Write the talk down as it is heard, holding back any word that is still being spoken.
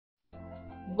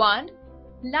1.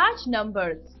 Large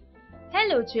numbers.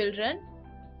 Hello children.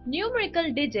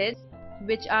 Numerical digits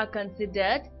which are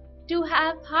considered to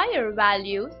have higher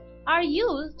values are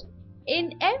used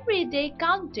in everyday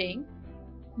counting,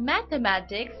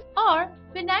 mathematics or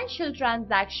financial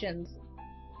transactions.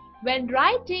 When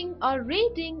writing or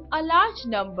reading a large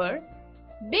number,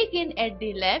 begin at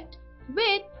the left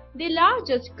with the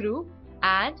largest group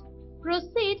and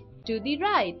proceed to the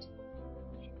right.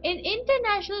 In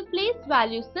International Place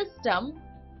Value System,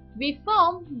 we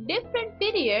form different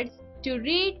periods to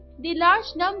read the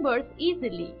large numbers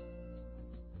easily.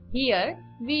 Here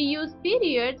we use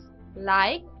periods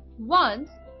like ones,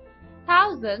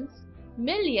 thousands,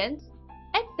 millions,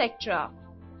 etc.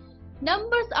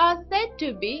 Numbers are said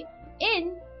to be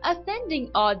in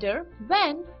ascending order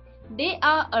when they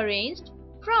are arranged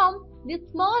from the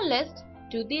smallest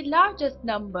to the largest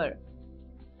number.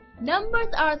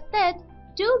 Numbers are said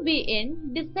to be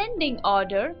in descending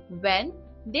order when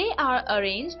they are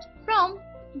arranged from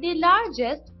the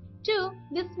largest to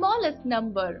the smallest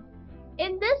number.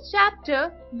 In this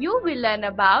chapter, you will learn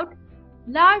about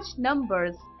large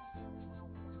numbers.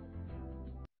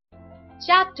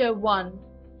 Chapter 1.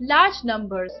 Large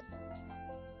numbers.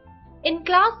 In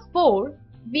class 4,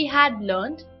 we had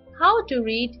learned how to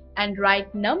read and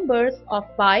write numbers of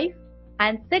 5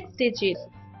 and 6 digits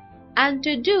and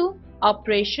to do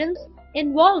operations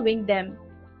involving them.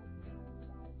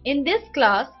 In this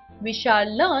class, we shall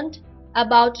learn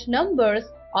about numbers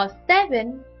of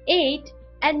 7, 8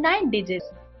 and 9 digits.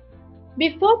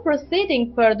 Before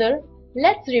proceeding further,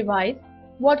 let's revise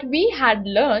what we had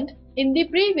learned in the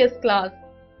previous class.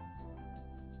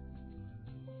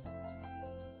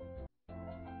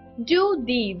 Do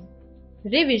these.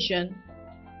 Revision.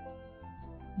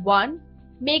 1.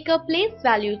 Make a place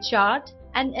value chart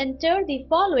and enter the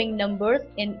following numbers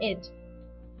in it.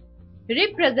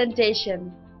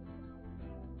 Representation.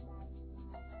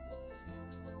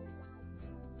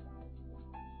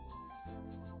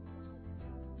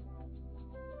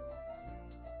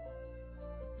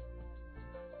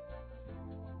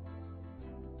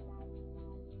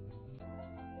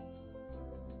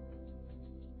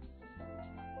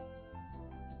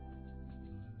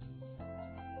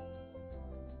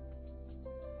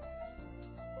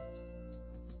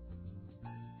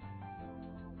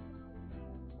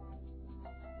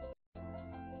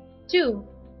 Two.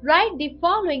 Write the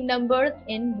following numbers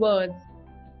in words.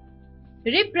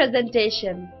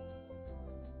 Representation.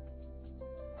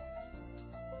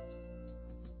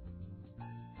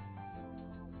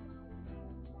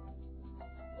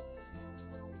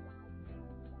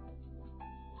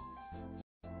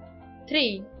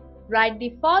 Three. Write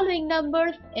the following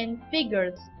numbers in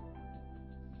figures.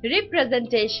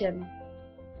 Representation.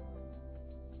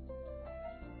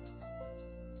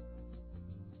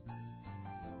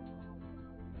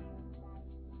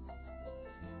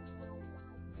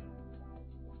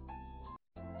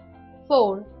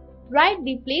 Four. Write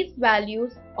the place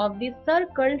values of the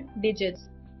circled digits.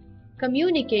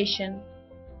 Communication.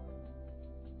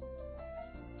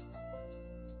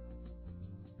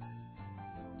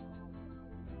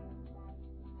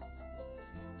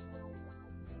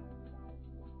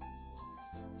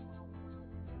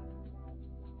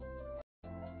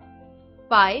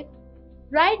 Five.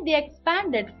 Write the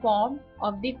expanded form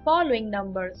of the following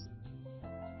numbers.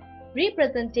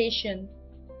 Representation.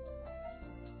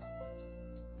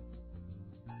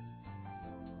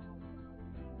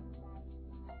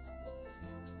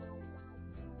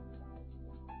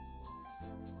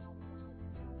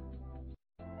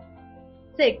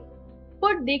 Six.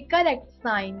 Put the correct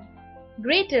sign,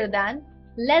 greater than,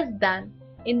 less than,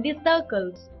 in the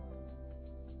circles.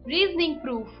 Reasoning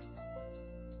proof.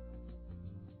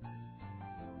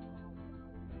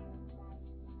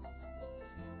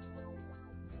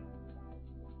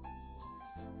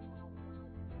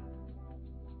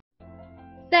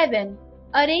 Seven.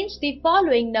 Arrange the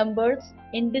following numbers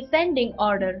in descending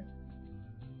order.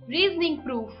 Reasoning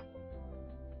proof.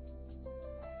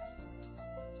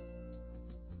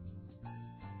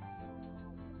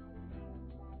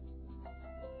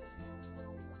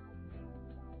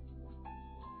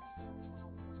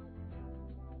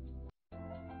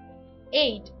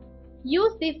 Eight.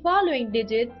 Use the following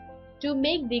digits to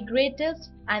make the greatest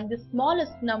and the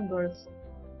smallest numbers.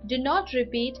 Do not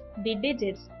repeat the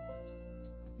digits.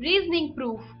 Reasoning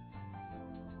proof.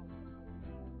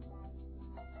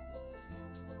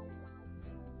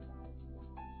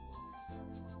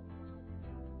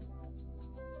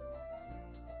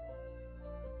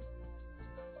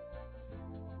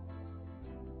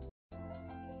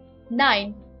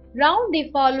 Nine. Round the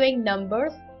following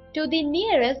numbers to the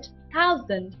nearest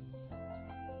thousand.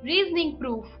 Reasoning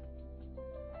proof.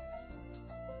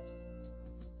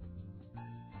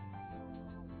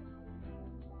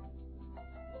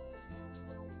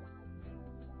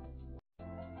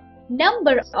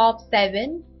 Number of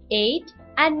 7, 8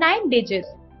 and 9 digits.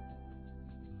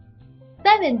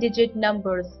 7-digit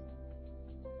numbers.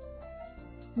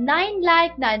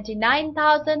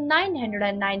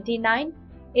 9,99,999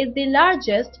 is the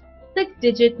largest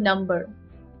 6-digit number.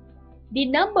 The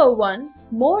number 1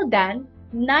 more than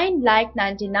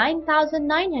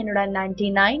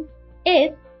 9,99,999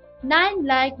 is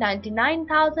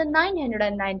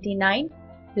 9,99,999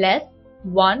 plus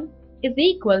 1 is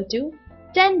equal to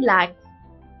 10 lakhs.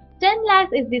 10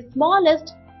 lakhs is the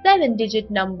smallest 7-digit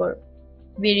number.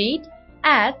 We read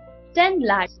as 10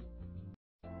 lakhs.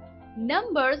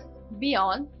 Numbers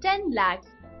beyond 10 lakhs.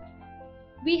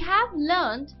 We have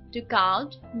learned to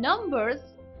count numbers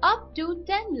up to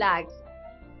 10 lakhs.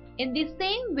 In the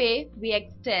same way, we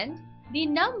extend the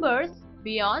numbers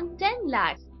beyond 10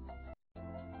 lakhs.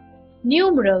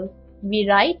 Numeral, we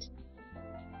write.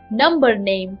 Number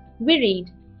name, we read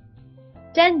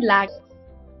 10 lakhs,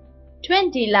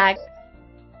 20 lakhs,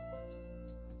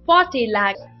 40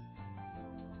 lakhs,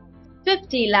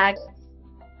 50 lakhs,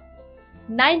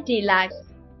 90 lakhs,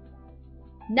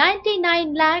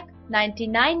 99 lakh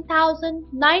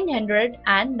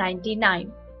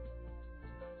 99,999.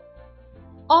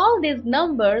 All these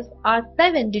numbers are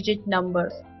 7-digit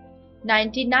numbers.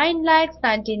 99 lakhs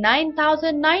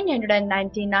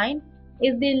 99,999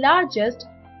 is the largest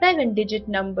 7-digit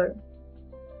number.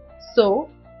 So,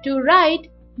 to write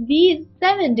these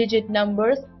 7-digit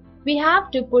numbers, we have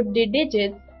to put the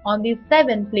digits on the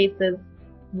 7 places: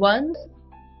 ones,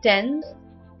 tens,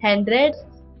 hundreds,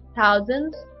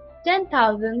 thousands,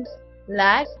 10,000s,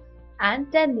 lakhs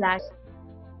and 10 lakhs.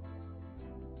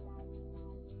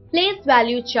 Place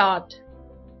value chart.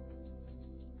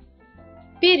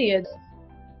 Periods.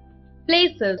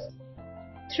 Places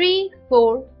 3,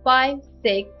 4, 5,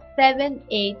 6, 7,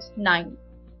 8, 9.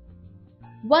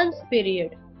 Ones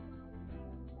period.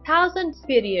 Thousands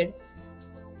period.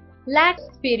 Lakhs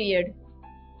period.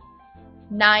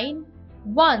 9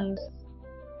 ones.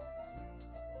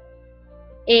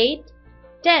 8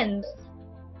 tens.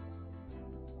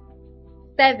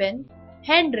 7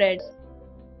 hundreds.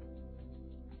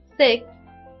 6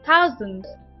 thousands.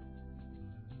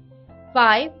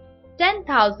 5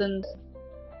 10,000s.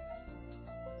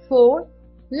 4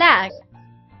 lakhs.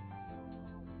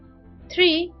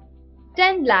 3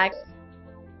 10 lakhs.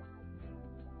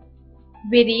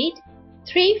 We read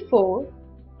 3, 4,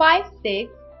 5,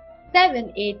 6,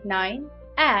 7, 8, 9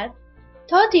 as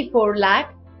 34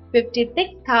 lakh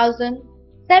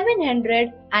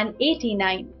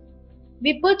 56,789.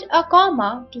 We put a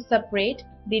comma to separate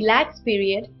the lakhs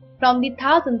period from the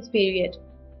thousands period.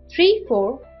 3,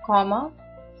 4,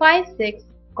 5, 6,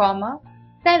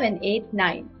 7, 8,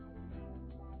 9.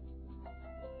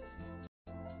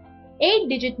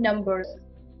 8-digit numbers.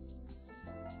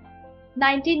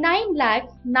 99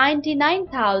 lakhs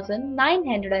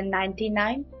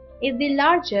 99,999 is the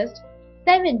largest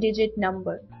 7-digit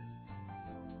number.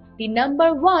 The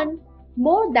number 1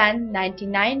 more than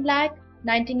 99 lakh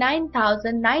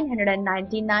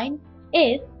 99,999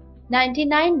 is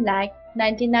 99 lakh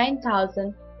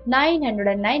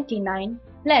 99,999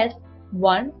 plus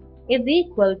 1 is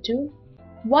equal to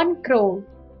 1 crore.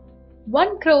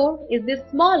 1 crore is the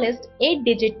smallest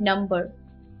 8-digit number.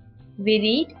 We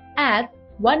read as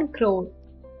 1 crore.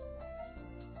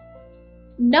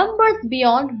 Numbers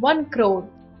beyond 1 crore.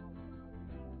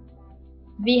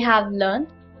 We have learned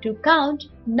to count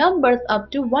numbers up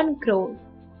to 1 crore.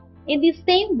 In the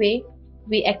same way,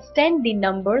 we extend the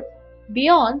numbers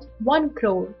beyond 1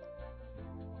 crore.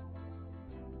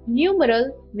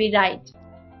 Numeral we write.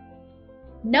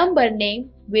 Number name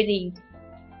we read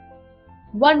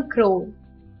 1 crore,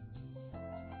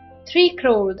 3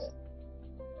 crores,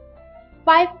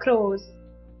 5 crores,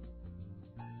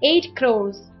 8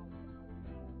 crores,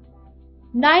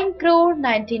 9 crore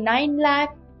 99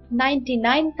 lakh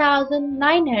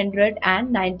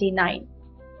 99,999.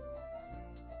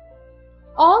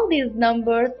 All these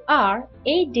numbers are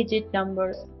 8-digit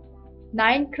numbers.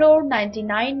 9 crore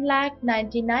 99 lakh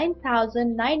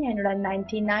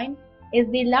 99,999 is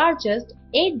the largest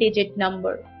 8-digit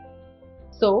number.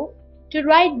 So, to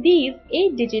write these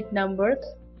 8-digit numbers,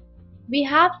 we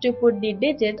have to put the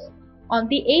digits on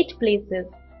the 8 places: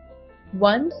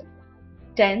 ones,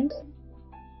 tens,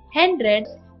 hundreds,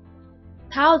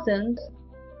 thousands,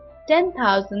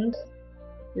 10,000s,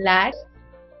 lakhs,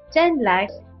 10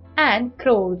 lakhs and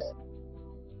crores.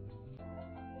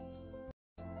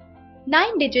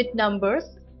 9-digit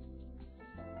numbers.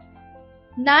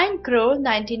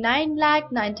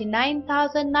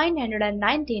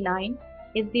 9,99,99,999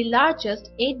 is the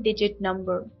largest 8-digit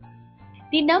number.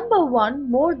 The number 1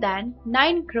 more than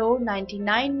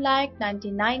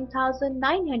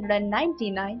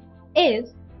 9,99,99,999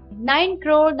 is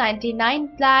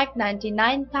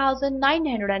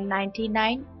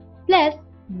 9,99,99,999 plus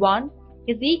 1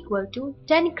 is equal to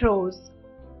 10 crores.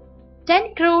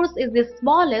 10 crores is the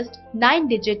smallest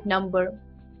 9-digit number.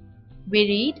 We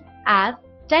read as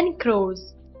 10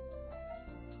 crores.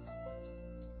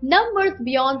 Numbers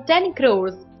beyond 10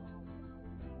 crores.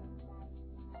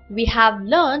 We have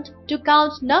learned to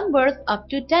count numbers up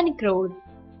to 10 crores.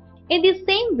 In the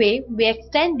same way, we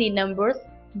extend the numbers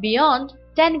beyond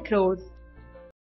 10 crores.